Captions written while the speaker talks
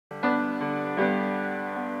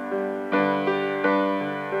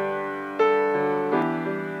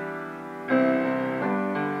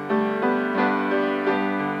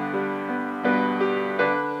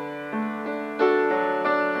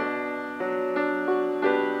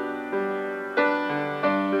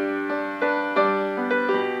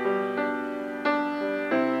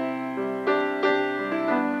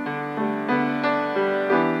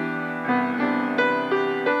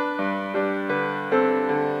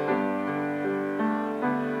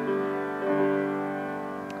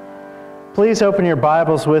please open your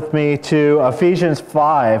Bibles with me to Ephesians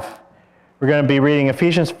 5. We're going to be reading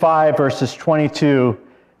Ephesians 5, verses 22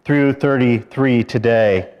 through 33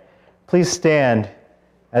 today. Please stand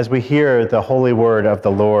as we hear the holy word of the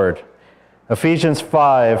Lord. Ephesians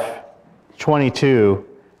 5, 22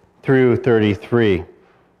 through 33.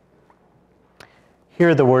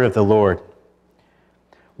 Hear the word of the Lord.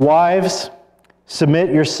 Wives, submit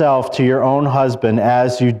yourself to your own husband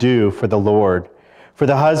as you do for the Lord. For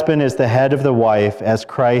the husband is the head of the wife, as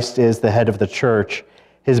Christ is the head of the church,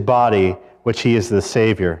 his body, which he is the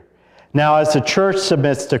Savior. Now, as the church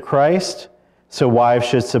submits to Christ, so wives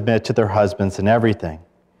should submit to their husbands in everything.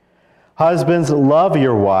 Husbands, love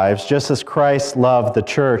your wives, just as Christ loved the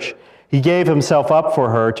church. He gave himself up for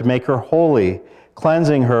her to make her holy,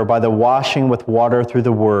 cleansing her by the washing with water through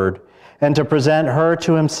the word, and to present her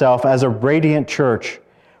to himself as a radiant church,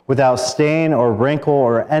 without stain or wrinkle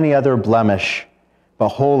or any other blemish, but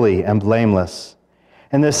holy and blameless.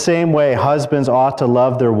 In the same way, husbands ought to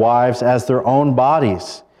love their wives as their own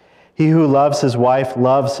bodies. He who loves his wife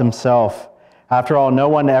loves himself. After all, no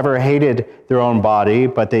one ever hated their own body,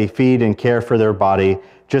 but they feed and care for their body,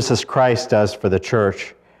 just as Christ does for the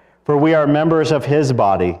church. For we are members of his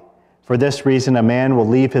body. For this reason, a man will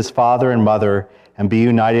leave his father and mother and be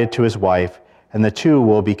united to his wife, and the two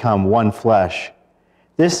will become one flesh.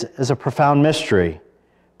 This is a profound mystery,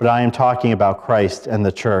 but I am talking about Christ and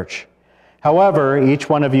the church. However, each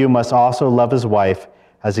one of you must also love his wife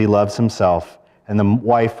as he loves himself, and the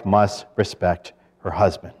wife must respect her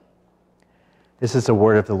husband. This is the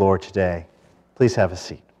word of the Lord today. Please have a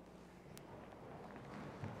seat.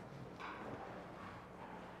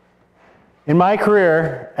 In my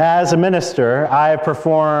career as a minister, I have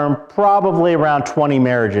performed probably around 20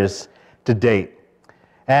 marriages to date.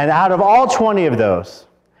 And out of all 20 of those,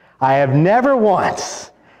 I have never once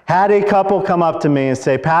had a couple come up to me and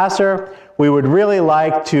say, "Pastor, we would really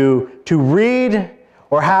like to read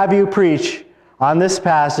or have you preach on this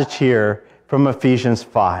passage here from Ephesians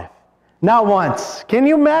 5. Not once. Can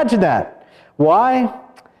you imagine that? Why?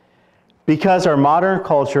 Because our modern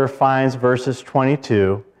culture finds verses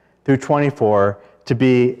 22 through 24 to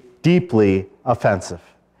be deeply offensive.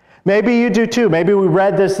 Maybe you do too. Maybe we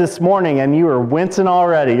read this morning and you are wincing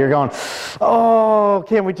already. You're going, oh,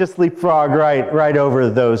 can't we just leapfrog right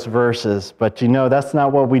over those verses? But you know, that's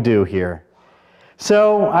not what we do here.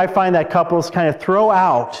 So I find that couples kind of throw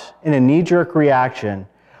out in a knee-jerk reaction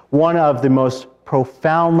one of the most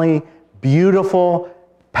profoundly beautiful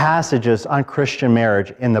passages on Christian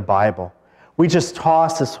marriage in the Bible. We just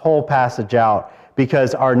toss this whole passage out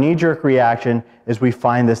because our knee-jerk reaction is we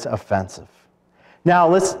find this offensive. Now,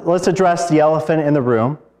 let's address the elephant in the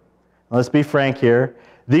room. Let's be frank here.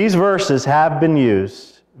 These verses have been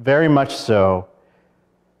used, very much so,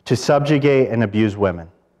 to subjugate and abuse women.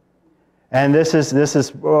 And this is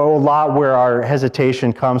a lot where our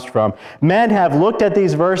hesitation comes from. Men have looked at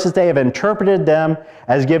these verses, they have interpreted them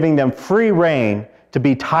as giving them free rein to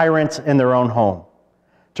be tyrants in their own home,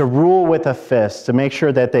 to rule with a fist, to make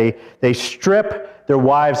sure that they strip their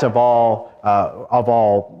wives of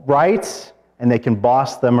all rights, and they can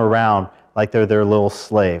boss them around like they're their little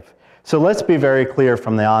slave. So let's be very clear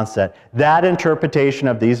from the onset. That interpretation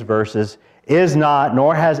of these verses is not,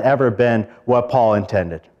 nor has ever been, what Paul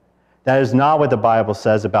intended. That is not what the Bible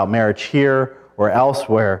says about marriage here or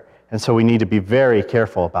elsewhere, and so we need to be very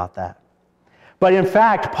careful about that. But in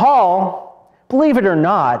fact, Paul, believe it or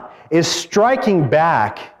not, is striking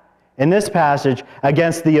back in this passage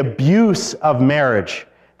against the abuse of marriage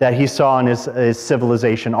that he saw in his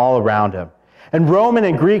civilization all around him. In Roman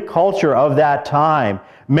and Greek culture of that time,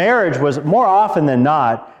 marriage was more often than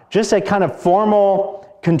not just a kind of formal,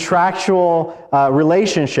 contractual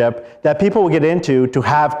relationship that people would get into to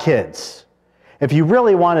have kids. If you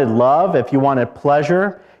really wanted love, if you wanted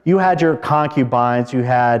pleasure, you had your concubines, you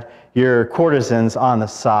had your courtesans on the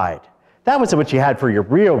side. That was what you had for your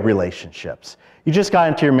real relationships. You just got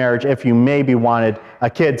into your marriage if you maybe wanted a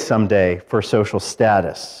kid someday for social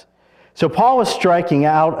status. So Paul was striking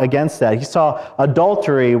out against that. He saw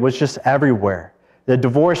adultery was just everywhere. The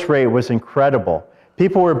divorce rate was incredible.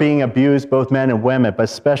 People were being abused, both men and women, but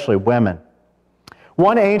especially women.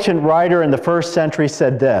 One ancient writer in the first century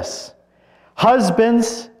said this: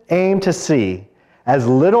 husbands aim to see as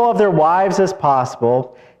little of their wives as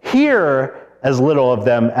possible, hear as little of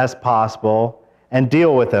them as possible, and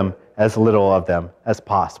deal with them as little of them as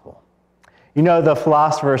possible. You know the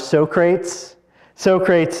philosopher Socrates?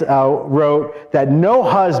 Socrates wrote that no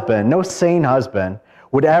husband, no sane husband,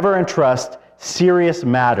 would ever entrust serious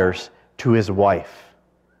matters to his wife.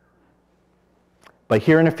 But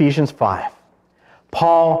here in Ephesians 5,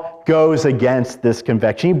 Paul goes against this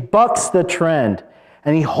conviction. He bucks the trend,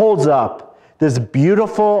 and he holds up this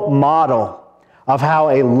beautiful model of how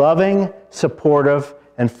a loving, supportive,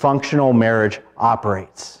 and functional marriage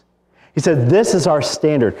operates. He said, this is our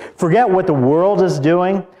standard. Forget what the world is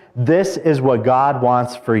doing. This is what God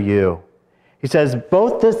wants for you. He says,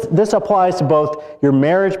 this applies to both your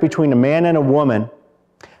marriage between a man and a woman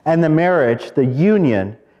and the marriage, the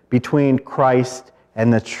union between Christ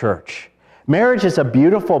and the church. Marriage is a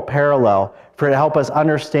beautiful parallel for it to help us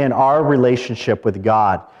understand our relationship with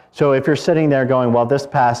God. So if you're sitting there going, well, this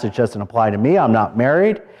passage doesn't apply to me, I'm not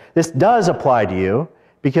married, this does apply to you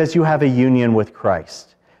because you have a union with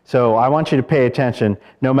Christ. So I want you to pay attention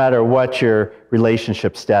no matter what your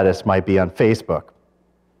relationship status might be on Facebook.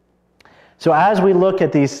 So as we look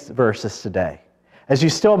at these verses today, as you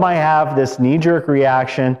still might have this knee-jerk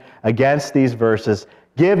reaction against these verses,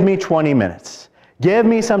 give me 20 minutes. Give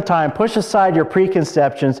me some time. Push aside your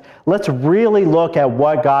preconceptions. Let's really look at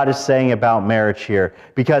what God is saying about marriage here,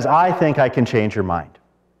 because I think I can change your mind.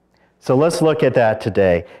 So let's look at that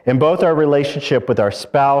today, in both our relationship with our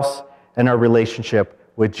spouse and our relationship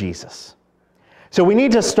with Jesus. So we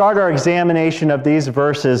need to start our examination of these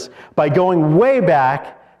verses by going way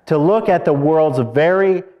back to look at the world's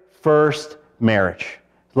very first marriage.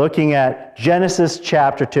 Looking at Genesis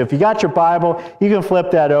chapter 2. If you got your Bible, you can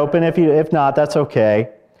flip that open. If not, that's okay.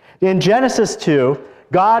 In Genesis 2,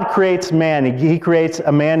 God creates man. He creates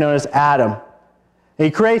a man known as Adam. He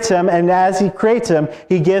creates him, and as he creates him,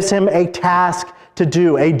 he gives him a task to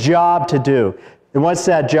do, a job to do. And what's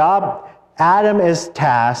that job? Adam is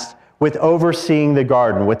tasked with overseeing the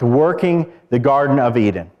garden, with working the Garden of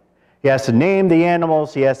Eden. He has to name the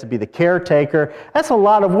animals. He has to be the caretaker. That's a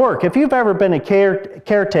lot of work. If you've ever been a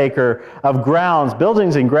caretaker of grounds,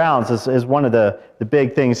 buildings and grounds is one of the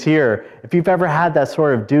big things here. If you've ever had that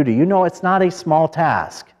sort of duty, you know it's not a small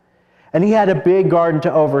task. And he had a big garden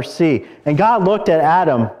to oversee. And God looked at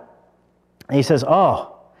Adam and he says,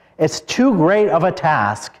 oh, it's too great of a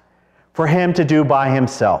task for him to do by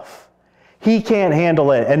himself. He can't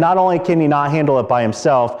handle it. And not only can he not handle it by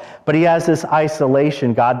himself, but he has this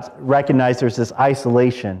isolation. God recognized there's this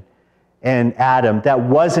isolation in Adam that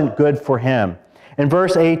wasn't good for him. In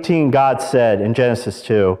verse 18, God said in Genesis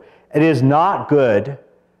 2, it is not good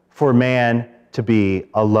for man to be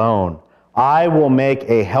alone. I will make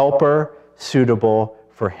a helper suitable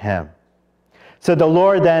for him. So the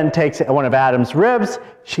Lord then takes one of Adam's ribs.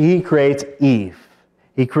 He creates Eve.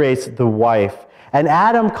 He creates the wife. And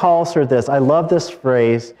Adam calls her this. I love this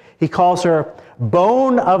phrase. He calls her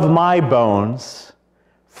bone of my bones,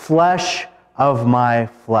 flesh of my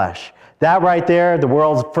flesh. That right there, the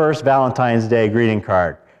world's first Valentine's Day greeting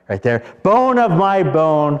card. Right there. Bone of my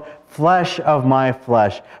bone, flesh of my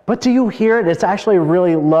flesh. But do you hear it? It's actually a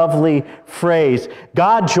really lovely phrase.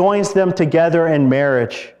 God joins them together in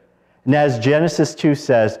marriage. And as Genesis 2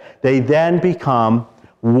 says, they then become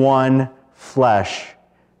one flesh.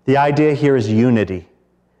 The idea here is unity.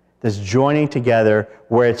 This joining together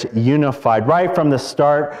where it's unified. Right from the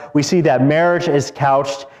start, we see that marriage is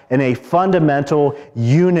couched in a fundamental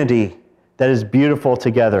unity that is beautiful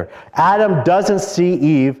together. Adam doesn't see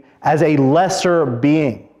Eve as a lesser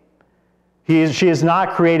being. She is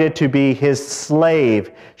not created to be his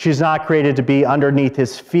slave. She's not created to be underneath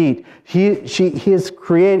his feet. She is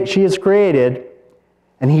created,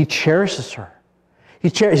 and he cherishes her. He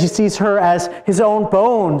sees her as his own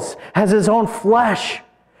bones, as his own flesh,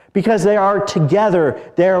 because they are together,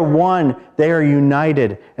 they are one, they are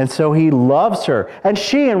united, and so he loves her. And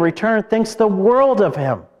she, in return, thinks the world of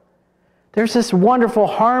him. There's this wonderful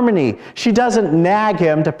harmony. She doesn't nag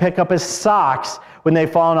him to pick up his socks when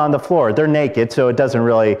they've fallen on the floor. They're naked, so it doesn't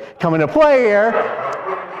really come into play here.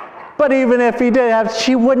 But even if he did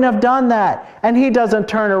she wouldn't have done that. And he doesn't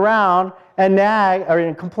turn around and nag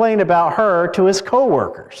or complain about her to his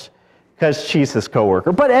coworkers because she's his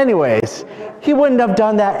coworker. But anyways, he wouldn't have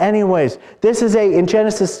done that anyways. This is in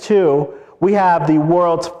Genesis 2, we have the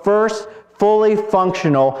world's first fully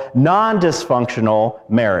functional, non-dysfunctional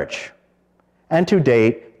marriage. And to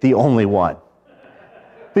date, the only one.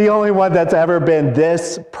 The only one that's ever been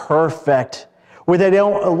this perfect, where they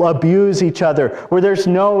don't abuse each other, where there's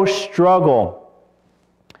no struggle.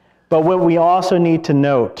 But what we also need to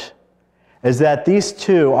note is that these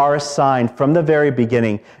two are assigned from the very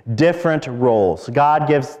beginning different roles. God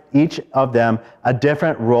gives each of them a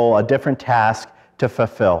different role, a different task to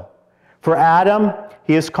fulfill. For Adam,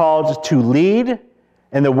 he is called to lead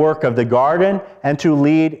in the work of the garden and to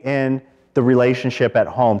lead in the relationship at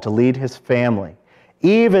home, to lead his family.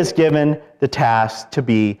 Eve is given the task to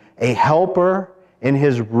be a helper in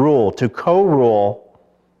his rule, to co-rule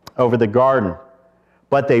over the garden.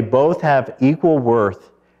 but they both have equal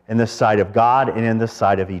worth in the sight of God and in the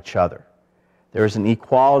sight of each other. There is an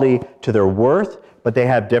equality to their worth, but they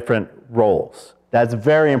have different roles. That's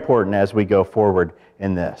very important as we go forward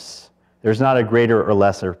in this. There's not a greater or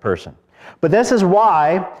lesser person. But this is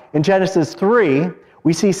why in Genesis 3,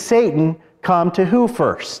 we see Satan come to who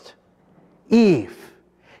first? Eve.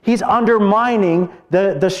 He's undermining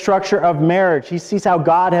the structure of marriage. He sees how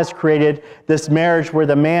God has created this marriage where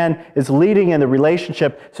the man is leading in the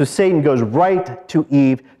relationship, so Satan goes right to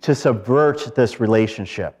Eve to subvert this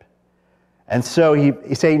relationship. And so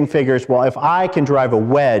Satan figures, well, if I can drive a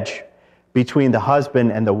wedge between the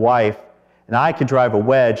husband and the wife, and I can drive a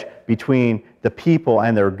wedge between the people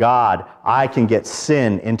and their God, I can get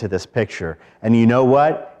sin into this picture. And you know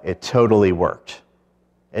what? It totally worked.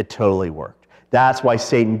 It totally worked. That's why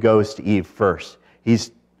Satan goes to Eve first.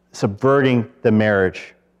 He's subverting the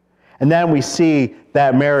marriage. And then we see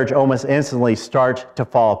that marriage almost instantly start to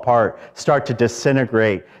fall apart, start to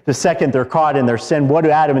disintegrate. The second they're caught in their sin, what do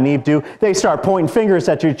Adam and Eve do? They start pointing fingers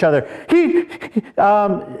at each other.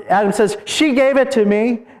 Adam says, she gave it to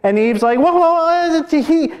me. And Eve's like, well,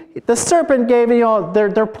 the serpent gave it.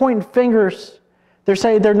 They're pointing fingers. They're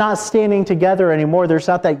saying they're not standing together anymore. There's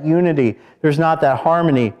not that unity. There's not that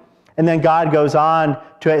harmony. And then God goes on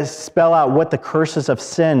to spell out what the curses of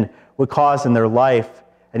sin would cause in their life.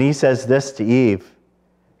 And he says this to Eve.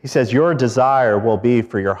 He says, your desire will be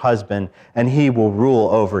for your husband, and he will rule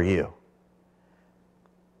over you.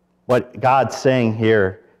 What God's saying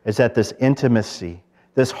here is that this intimacy,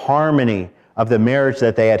 this harmony of the marriage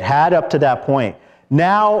that they had had up to that point,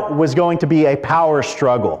 now was going to be a power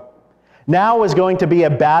struggle. Now was going to be a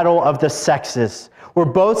battle of the sexes, where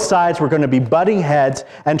both sides were going to be butting heads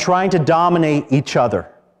and trying to dominate each other.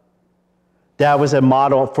 That was a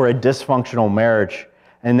model for a dysfunctional marriage.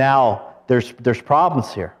 And now there's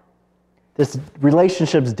problems here. This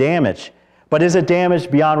relationship's damaged. But is it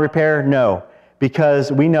damaged beyond repair? No. Because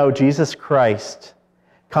we know Jesus Christ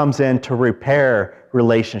comes in to repair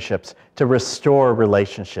relationships, to restore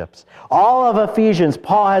relationships. All of Ephesians,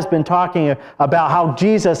 Paul has been talking about how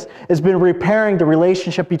Jesus has been repairing the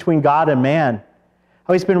relationship between God and man.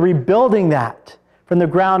 How he's been rebuilding that from the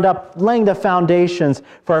ground up, laying the foundations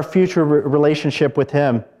for our future relationship with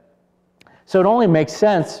him. So it only makes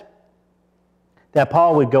sense that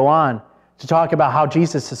Paul would go on to talk about how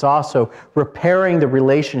Jesus is also repairing the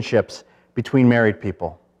relationships between married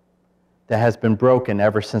people that has been broken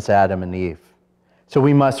ever since Adam and Eve. So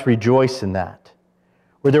we must rejoice in that.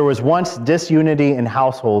 Where there was once disunity in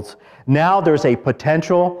households, now there's a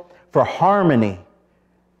potential for harmony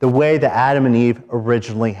the way that Adam and Eve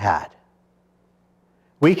originally had.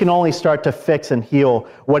 We can only start to fix and heal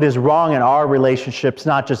what is wrong in our relationships,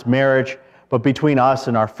 not just marriage, but between us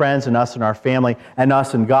and our friends and us and our family and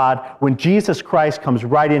us and God, when Jesus Christ comes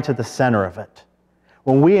right into the center of it.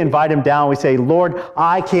 When we invite him down, we say, Lord,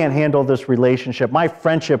 I can't handle this relationship. My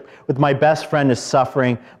friendship with my best friend is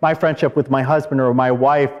suffering. My friendship with my husband or my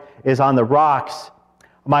wife is on the rocks.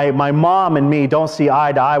 My mom and me don't see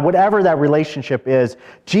eye to eye. Whatever that relationship is,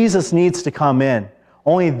 Jesus needs to come in.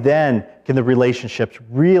 Only then can the relationships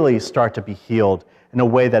really start to be healed in a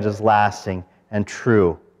way that is lasting and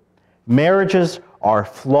true. Marriages are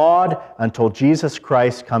flawed until Jesus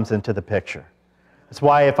Christ comes into the picture. That's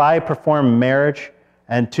why if I perform marriage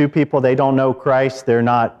and two people, they don't know Christ, they're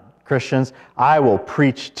not Christians, I will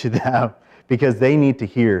preach to them because they need to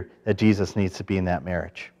hear that Jesus needs to be in that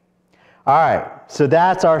marriage. All right, so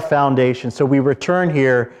that's our foundation. So we return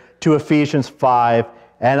here to Ephesians 5,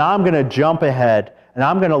 and I'm going to jump ahead, and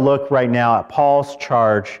I'm going to look right now at Paul's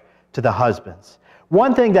charge to the husbands.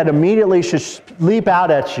 One thing that immediately should leap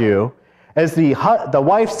out at you is the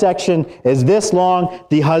wife section is this long,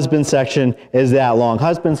 the husband section is that long.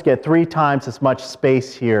 Husbands get 3 times as much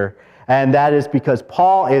space here, and that is because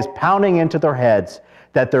Paul is pounding into their heads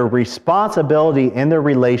that their responsibility in their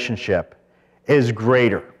relationship is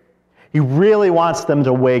greater. He really wants them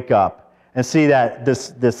to wake up and see that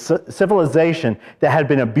this civilization that had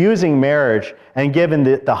been abusing marriage and given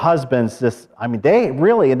the husbands this, they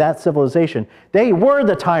really, in that civilization, they were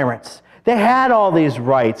the tyrants. They had all these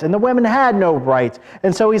rights, and the women had no rights.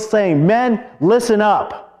 And so he's saying, men, listen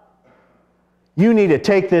up. You need to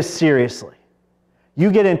take this seriously.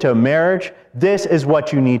 You get into a marriage, this is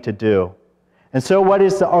what you need to do. And so what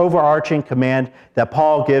is the overarching command that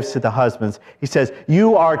Paul gives to the husbands? He says,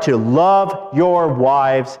 you are to love your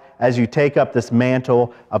wives as you take up this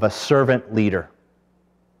mantle of a servant leader.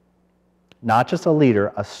 Not just a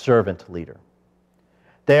leader, a servant leader.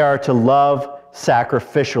 They are to love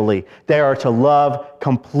sacrificially. They are to love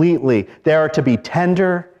completely. They are to be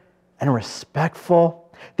tender and respectful.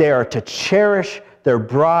 They are to cherish their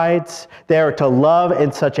brides. They are to love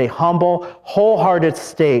in such a humble, wholehearted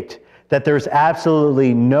state that there's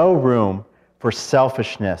absolutely no room for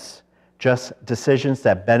selfishness, just decisions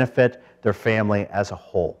that benefit their family as a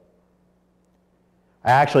whole.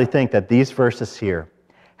 I actually think that these verses here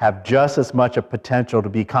have just as much a potential to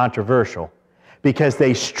be controversial because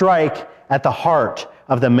they strike at the heart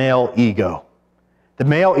of the male ego. The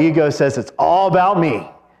male ego says it's all about me.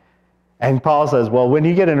 And Paul says, well, when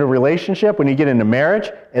you get in a relationship, when you get into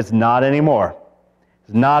marriage, it's not anymore.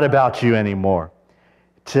 It's not about you anymore.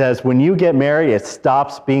 It says when you get married, it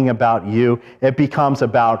stops being about you. It becomes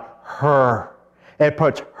about her. It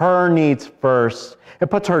puts her needs first. It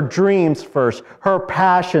puts her dreams first, her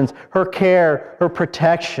passions, her care, her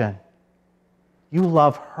protection. You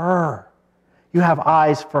love her. You have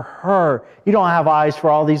eyes for her. You don't have eyes for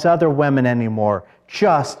all these other women anymore.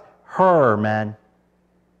 Just her, men.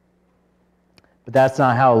 But that's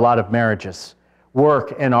not how a lot of marriages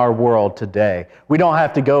work in our world today. We don't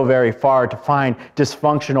have to go very far to find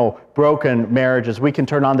dysfunctional, broken marriages. We can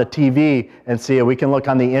turn on the TV and see it. We can look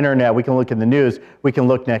on the internet. We can look in the news. We can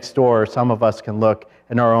look next door. Some of us can look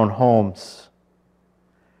in our own homes.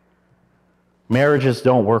 Marriages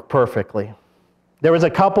don't work perfectly. There was a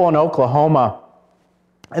couple in Oklahoma,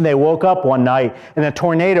 and they woke up one night, and a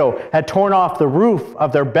tornado had torn off the roof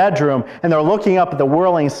of their bedroom, and they're looking up at the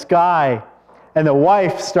whirling sky. And the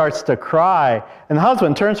wife starts to cry. And the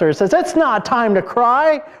husband turns to her and says, it's not time to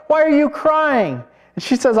cry. Why are you crying? And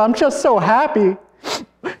she says, I'm just so happy.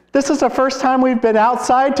 This is the first time we've been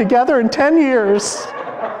outside together in 10 years.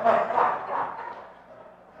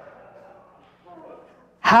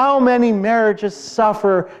 How many marriages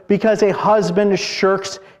suffer because a husband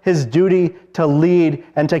shirks his duty to lead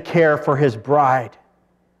and to care for his bride?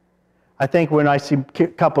 I think when I see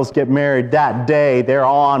couples get married that day, they're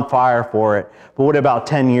all on fire for it. But what about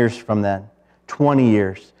 10 years from then? 20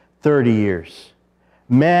 years, 30 years?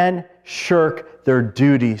 Men shirk their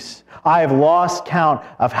duties. I have lost count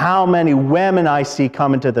of how many women I see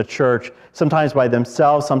come into the church, sometimes by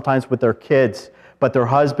themselves, sometimes with their kids, but their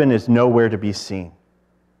husband is nowhere to be seen.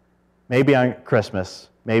 Maybe on Christmas,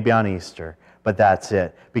 maybe on Easter, but that's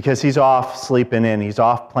it. Because he's off sleeping in, he's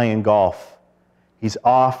off playing golf, he's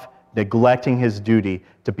off neglecting his duty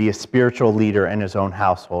to be a spiritual leader in his own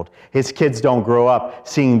household. His kids don't grow up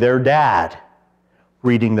seeing their dad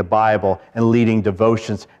reading the Bible and leading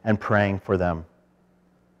devotions and praying for them.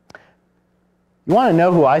 You want to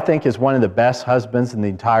know who I think is one of the best husbands in the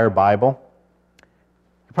entire Bible?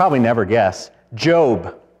 You probably never guess.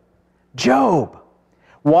 Job. Job.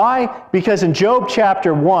 Why? Because in Job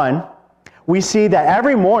chapter 1, we see that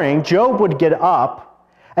every morning Job would get up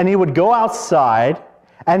and he would go outside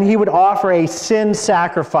and he would offer a sin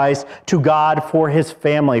sacrifice to God for his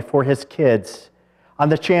family, for his kids, on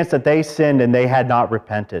the chance that they sinned and they had not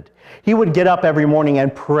repented. He would get up every morning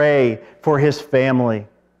and pray for his family.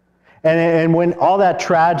 And when all that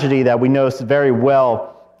tragedy that we know very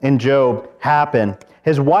well in Job happened,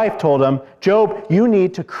 his wife told him, Job, you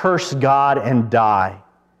need to curse God and die.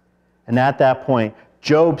 And at that point,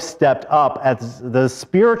 Job stepped up as the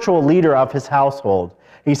spiritual leader of his household.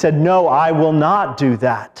 He said, no, I will not do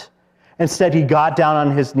that. Instead, he got down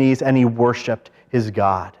on his knees and he worshiped his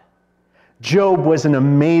God. Job was an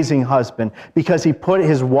amazing husband because he put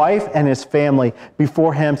his wife and his family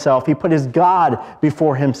before himself. He put his God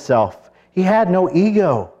before himself. He had no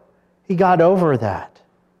ego. He got over that.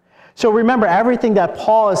 So remember, everything that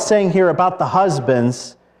Paul is saying here about the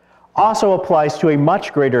husbands also applies to a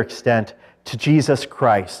much greater extent to Jesus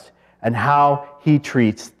Christ and how he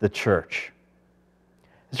treats the church.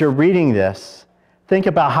 As you're reading this, think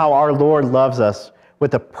about how our Lord loves us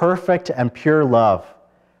with the perfect and pure love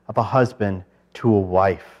of a husband to a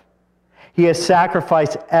wife. He has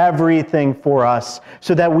sacrificed everything for us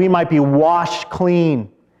so that we might be washed clean,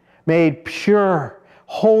 made pure,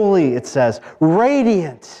 holy, it says,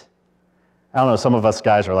 radiant. I don't know, some of us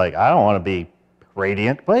guys are like, I don't want to be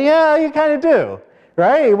radiant. But yeah, you kind of do.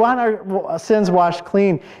 Right? You want our sins washed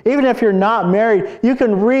clean. Even if you're not married, you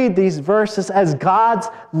can read these verses as God's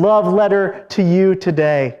love letter to you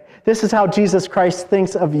today. This is how Jesus Christ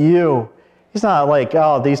thinks of you. He's not like,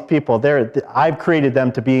 oh, these people, I've created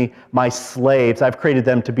them to be my slaves. I've created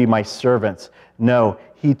them to be my servants. No,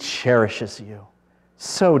 he cherishes you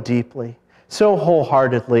so deeply, so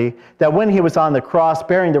wholeheartedly, that when he was on the cross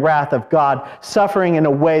bearing the wrath of God, suffering in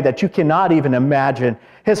a way that you cannot even imagine,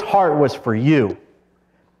 his heart was for you.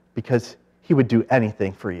 Because he would do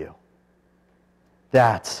anything for you.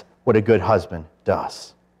 That's what a good husband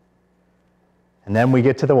does. And then we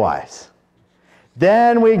get to the wives.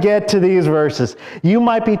 Then we get to these verses. You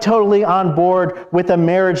might be totally on board with a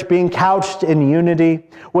marriage being couched in unity,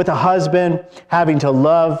 with a husband having to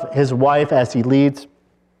love his wife as he leads,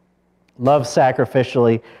 love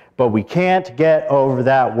sacrificially, but we can't get over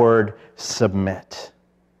that word submit.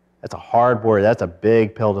 That's a hard word. That's a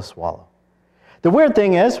big pill to swallow. The weird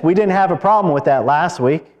thing is, we didn't have a problem with that last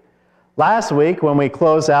week. Last week, when we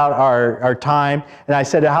closed out our time, and I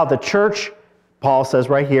said how the church, Paul says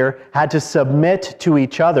right here, had to submit to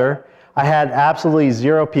each other, I had absolutely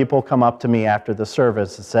zero people come up to me after the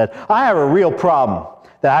service and said, I have a real problem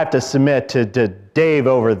that I have to submit to Dave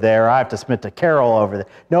over there, I have to submit to Carol over there.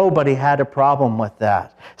 Nobody had a problem with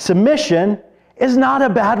that. Submission is not a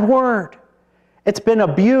bad word. It's been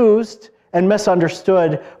abused and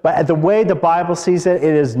misunderstood, but the way the Bible sees it,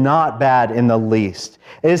 it is not bad in the least.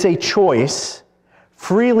 It is a choice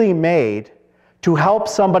freely made to help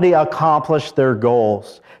somebody accomplish their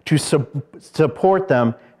goals, to support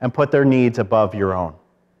them and put their needs above your own.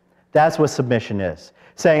 That's what submission is.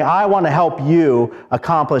 Saying, I want to help you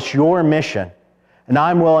accomplish your mission, and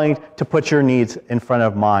I'm willing to put your needs in front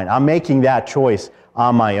of mine. I'm making that choice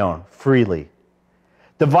on my own, freely.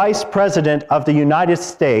 The Vice President of the United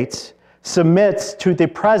States submits to the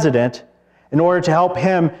President in order to help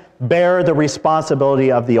him bear the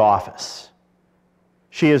responsibility of the office.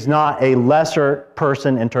 She is not a lesser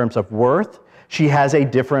person in terms of worth. She has a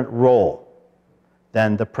different role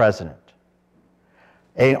than the President.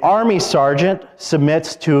 An Army sergeant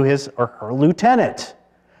submits to his or her lieutenant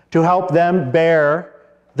to help them bear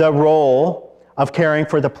the role of caring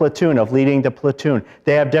for the platoon, of leading the platoon.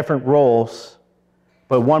 They have different roles,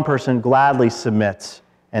 but one person gladly submits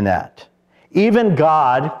in that. Even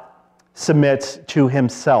God submits to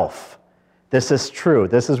himself. This is true.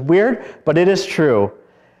 This is weird, but it is true.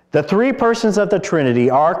 The three persons of the Trinity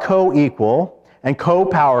are co-equal and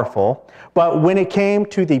co-powerful, but when it came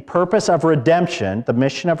to the purpose of redemption, the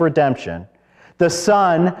mission of redemption, the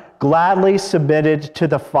Son gladly submitted to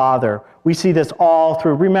the Father. We see this all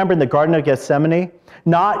through. Remember in the Garden of Gethsemane?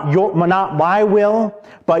 Not my will,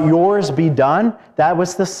 but yours be done. That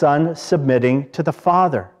was the Son submitting to the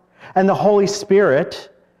Father. And the Holy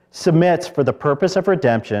Spirit submits for the purpose of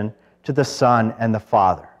redemption to the Son and the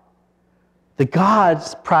Father. The God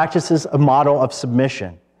practices a model of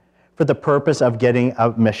submission for the purpose of getting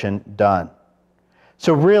a mission done.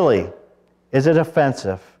 So really, is it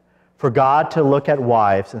offensive for God to look at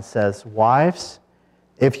wives and says, wives,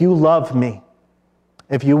 if you love me,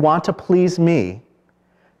 if you want to please me,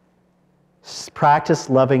 practice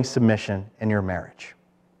loving submission in your marriage.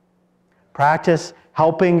 Practice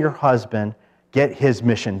helping your husband get his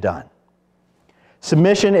mission done.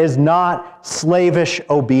 Submission is not slavish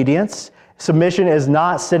obedience. Submission is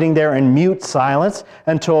not sitting there in mute silence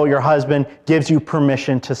until your husband gives you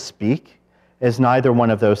permission to speak. It is neither one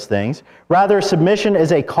of those things. Rather, submission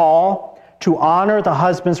is a call to honor the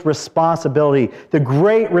husband's responsibility, the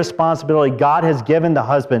great responsibility God has given the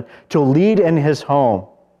husband to lead in his home,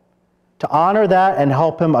 to honor that and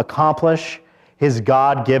help him accomplish his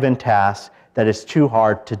God-given task that is too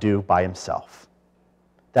hard to do by himself.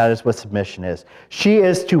 That is what submission is. She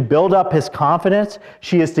is to build up his confidence.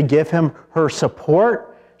 She is to give him her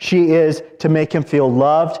support. She is to make him feel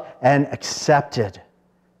loved and accepted.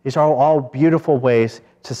 These are all beautiful ways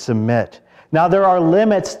to submit. Now, there are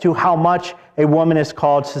limits to how much a woman is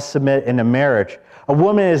called to submit in a marriage. A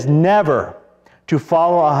woman is never to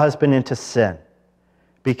follow a husband into sin,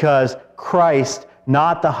 because Christ,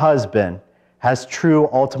 not the husband, has true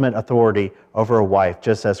ultimate authority over a wife,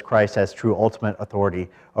 just as Christ has true ultimate authority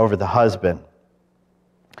over the husband.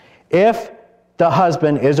 If the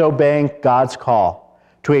husband is obeying God's call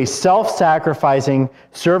to a self-sacrificing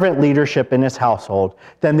servant leadership in his household,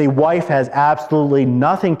 then the wife has absolutely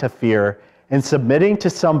nothing to fear in submitting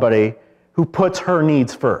to somebody who puts her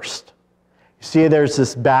needs first. You see, there's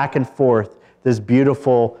this back and forth, this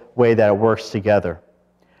beautiful way that it works together.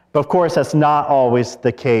 But of course, that's not always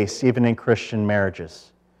the case, even in Christian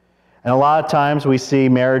marriages. And a lot of times we see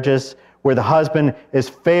marriages where the husband is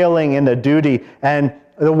failing in the duty and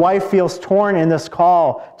the wife feels torn in this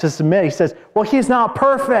call to submit. He says, well, he's not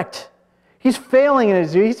perfect. He's failing in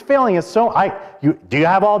his duty. He's failing in so... do you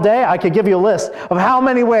have all day? I could give you a list of how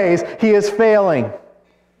many ways he is failing.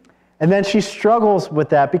 And then she struggles with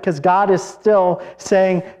that because God is still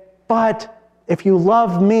saying, but if you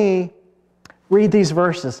love me, read these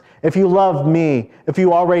verses. If you love me, if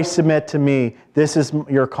you already submit to me, this is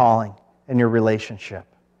your calling and your relationship.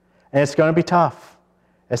 And it's going to be tough.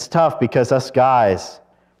 It's tough because us guys,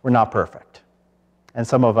 we're not perfect. And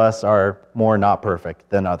some of us are more not perfect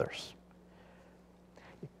than others.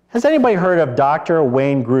 Has anybody heard of Dr.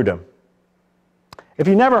 Wayne Grudem? If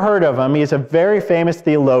you've never heard of him, he's a very famous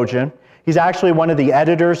theologian. He's actually one of the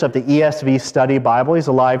editors of the ESV Study Bible. He's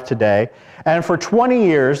alive today. And for 20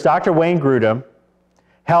 years, Dr. Wayne Grudem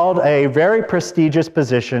held a very prestigious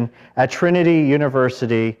position at Trinity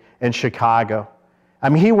University in Chicago. I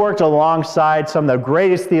mean, he worked alongside some of the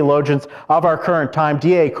greatest theologians of our current time,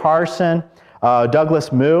 D.A. Carson,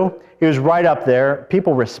 Douglas Moo. He was right up there.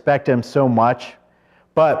 People respect him so much.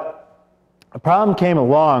 But a problem came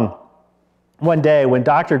along one day when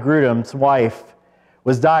Dr. Grudem's wife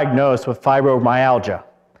was diagnosed with fibromyalgia.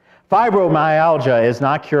 Fibromyalgia is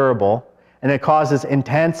not curable, and it causes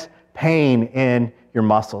intense pain in your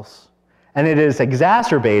muscles. And it is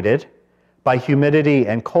exacerbated by humidity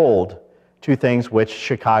and cold, two things which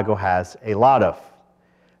Chicago has a lot of.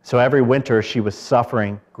 So every winter she was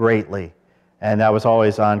suffering greatly, and that was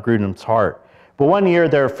always on Grudem's heart. But one year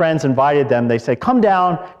their friends invited them. They said, come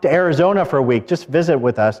down to Arizona for a week, just visit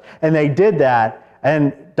with us. And they did that,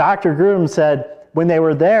 and Dr. Grudem said when they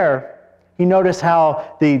were there, he noticed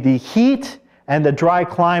how the heat and the dry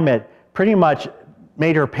climate pretty much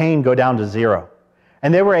made her pain go down to zero.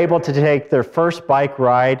 And they were able to take their first bike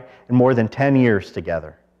ride in more than 10 years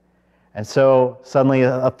together. And so suddenly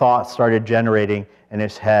a thought started generating in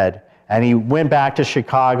his head. And he went back to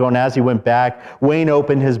Chicago, and as he went back, Wayne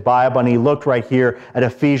opened his Bible and he looked right here at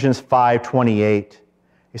Ephesians 5:28.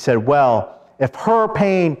 He said, well, if her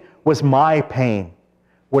pain was my pain,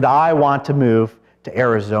 would I want to move to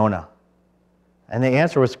Arizona? And the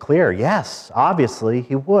answer was clear, yes, obviously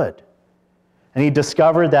he would. And he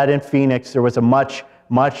discovered that in Phoenix there was a much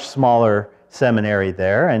smaller seminary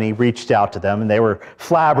there, and he reached out to them, and they were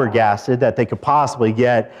flabbergasted that they could possibly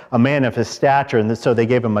get a man of his stature, and so they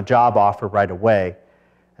gave him a job offer right away.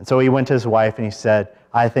 And so he went to his wife and he said,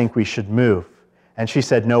 I think we should move. And she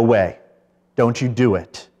said, no way, don't you do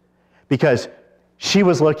it. Because she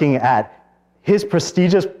was looking at his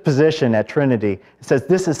prestigious position at Trinity and says,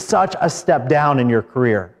 this is such a step down in your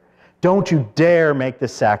career. Don't you dare make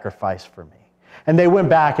this sacrifice for me. And they went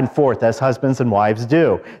back and forth, as husbands and wives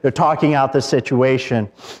do. They're talking out the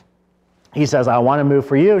situation. He says, I want to move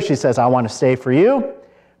for you. She says, I want to stay for you.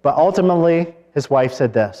 But ultimately, his wife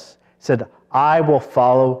said this, said, I will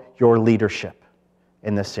follow your leadership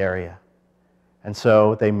in this area. And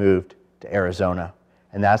so they moved to Arizona.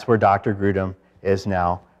 And that's where Dr. Grudem is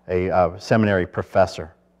now a seminary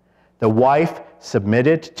professor. The wife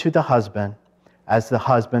submitted to the husband as the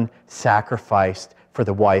husband sacrificed for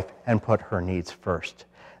the wife and put her needs first.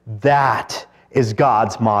 That is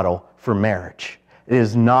God's model for marriage. It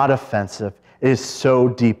is not offensive. It is so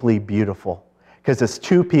deeply beautiful because it's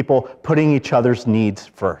two people putting each other's needs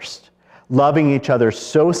first, loving each other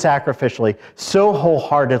so sacrificially, so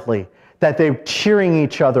wholeheartedly that they're cheering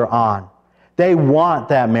each other on. They want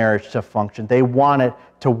that marriage to function. They want it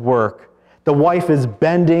to work. The wife is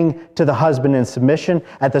bending to the husband in submission.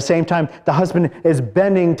 At the same time, the husband is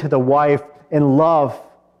bending to the wife in love,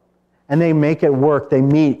 and they make it work. They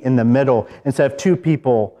meet in the middle. Instead of two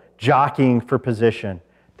people jockeying for position,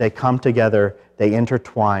 they come together, they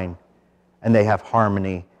intertwine, and they have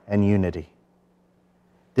harmony and unity.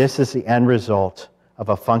 This is the end result of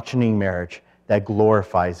a functioning marriage that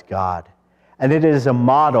glorifies God. And it is a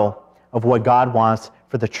model of what God wants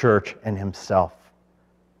for the church and himself.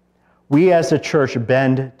 We as a church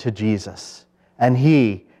bend to Jesus, and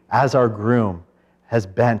he, as our groom, has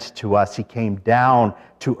bent to us. He came down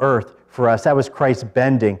to earth for us. That was Christ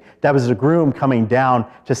bending. That was the groom coming down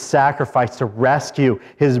to sacrifice, to rescue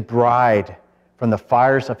his bride from the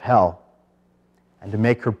fires of hell and to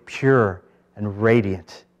make her pure and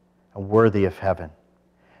radiant and worthy of heaven.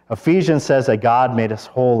 Ephesians says that God made us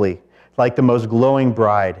holy, like the most glowing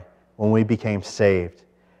bride when we became saved.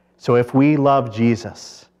 So if we love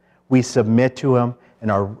Jesus, we submit to him in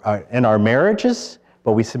our marriages,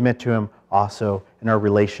 but we submit to him also in our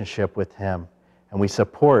relationship with him. And we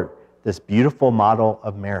support this beautiful model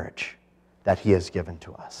of marriage that he has given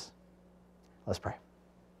to us. Let's pray.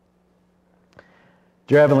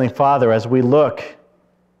 Dear Heavenly Father, as we look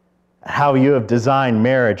at how you have designed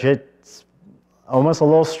marriage, it's almost a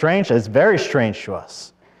little strange. It's very strange to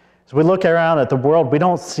us. As we look around at the world, we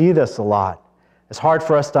don't see this a lot. It's hard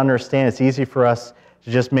for us to understand. It's easy for us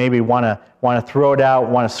to just maybe want to throw it out,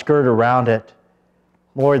 want to skirt around it.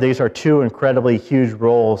 Lord, these are two incredibly huge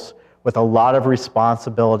roles with a lot of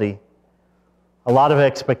responsibility, a lot of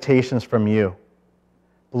expectations from you.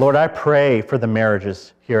 Lord, I pray for the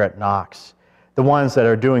marriages here at Knox, the ones that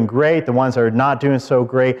are doing great, the ones that are not doing so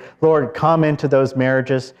great. Lord, come into those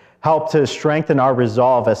marriages, help to strengthen our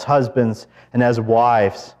resolve as husbands and as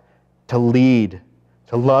wives to lead,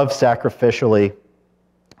 to love sacrificially,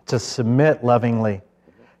 to submit lovingly,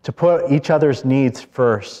 to put each other's needs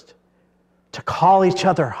first, to call each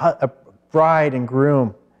other a bride and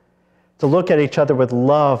groom, to look at each other with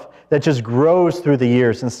love that just grows through the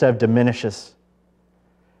years instead of diminishes.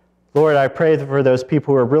 Lord, I pray for those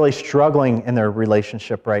people who are really struggling in their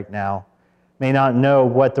relationship right now, may not know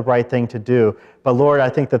what the right thing to do. But Lord, I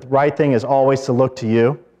think that the right thing is always to look to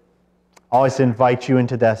you, always to invite you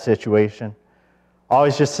into that situation,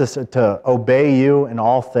 always just to obey you in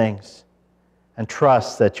all things and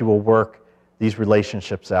trust that you will work these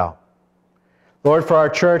relationships out. Lord, for our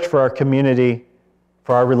church, for our community,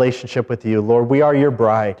 for our relationship with you, Lord, we are your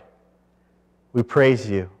bride. We praise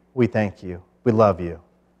you. We thank you. We love you.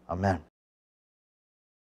 Amen.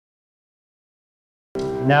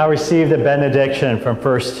 Now receive the benediction from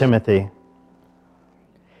 1 Timothy.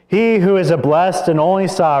 He who is a blessed and only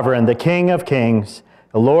sovereign, the King of kings,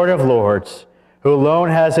 the Lord of lords, who alone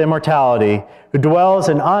has immortality, who dwells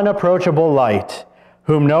in unapproachable light,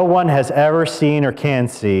 whom no one has ever seen or can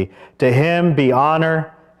see, to him be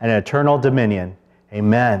honor and eternal dominion.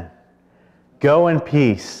 Amen. Go in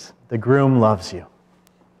peace. The groom loves you.